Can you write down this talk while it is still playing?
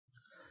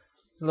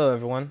Hello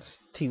everyone, it's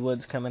T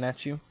Woods coming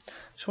at you.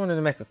 Just wanted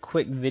to make a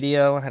quick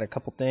video. I had a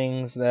couple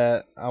things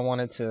that I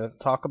wanted to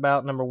talk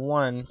about. Number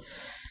one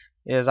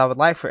is I would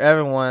like for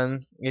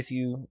everyone, if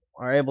you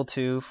are able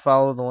to,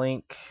 follow the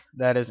link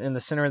that is in the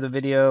center of the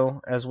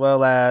video as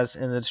well as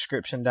in the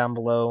description down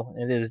below.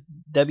 It is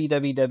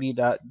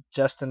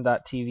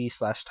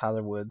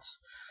www.justin.tv/TylerWoods.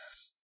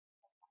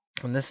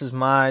 And this is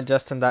my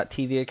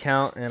Justin.tv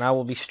account, and I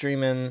will be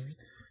streaming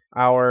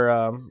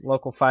our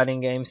local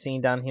fighting game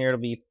scene down here.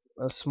 It'll be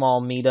a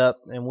small meetup,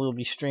 and we'll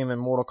be streaming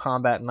Mortal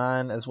Kombat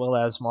 9 as well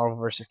as Marvel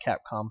vs.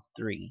 Capcom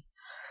 3.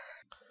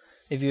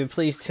 If you would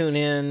please tune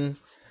in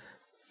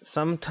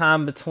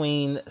sometime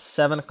between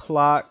 7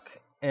 o'clock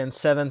and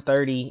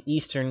 7:30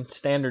 Eastern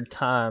Standard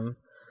Time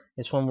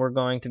is when we're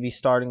going to be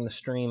starting the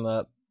stream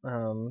up.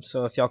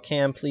 So if y'all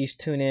can, please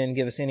tune in,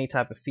 give us any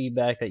type of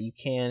feedback that you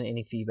can.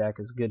 Any feedback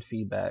is good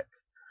feedback.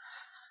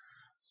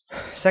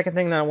 Second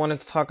thing that I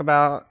wanted to talk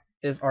about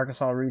is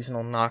Arkansas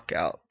Regional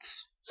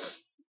Knockouts,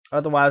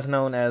 otherwise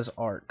known as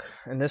ARC.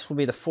 And this will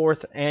be the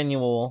 4th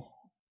annual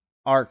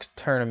ARC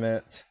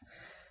tournament.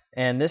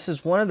 And this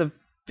is one of the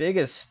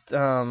biggest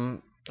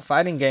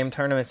fighting game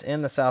tournaments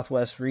in the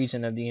southwest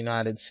region of the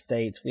United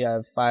States. We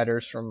have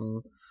fighters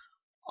from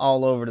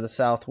all over the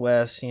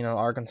southwest,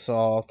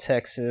 Arkansas,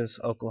 Texas,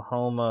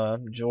 Oklahoma,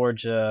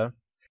 Georgia.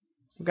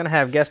 We're going to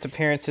have guest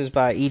appearances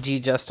by E.G.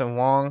 Justin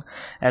Wong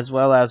as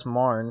well as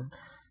Marn.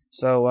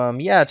 So,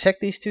 yeah, check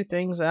these two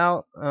things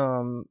out.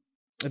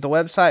 The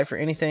website for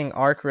anything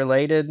ARC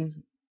related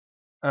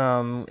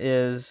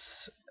is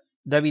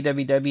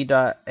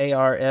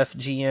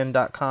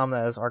www.arfgn.com.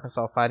 That is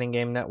Arkansas Fighting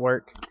Game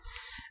Network.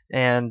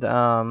 And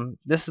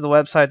this is the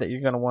website that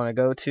you're going to want to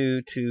go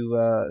to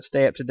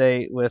stay up to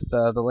date with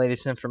the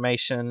latest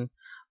information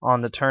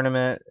on the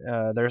tournament.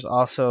 There's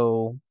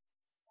also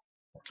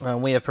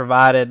we have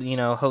provided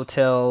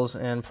hotels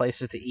and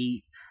places to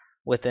eat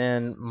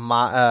within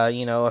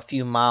a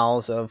few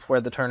miles of where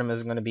the tournament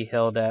is going to be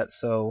held at.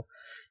 So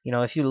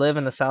if you live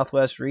in the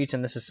southwest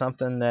region, this is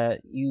something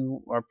that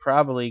you are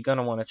probably going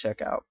to want to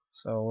check out.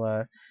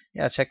 So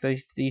yeah, check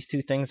these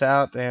two things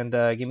out and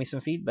give me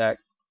some feedback.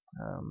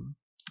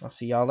 I'll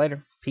see y'all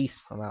later. Peace.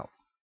 I'm out.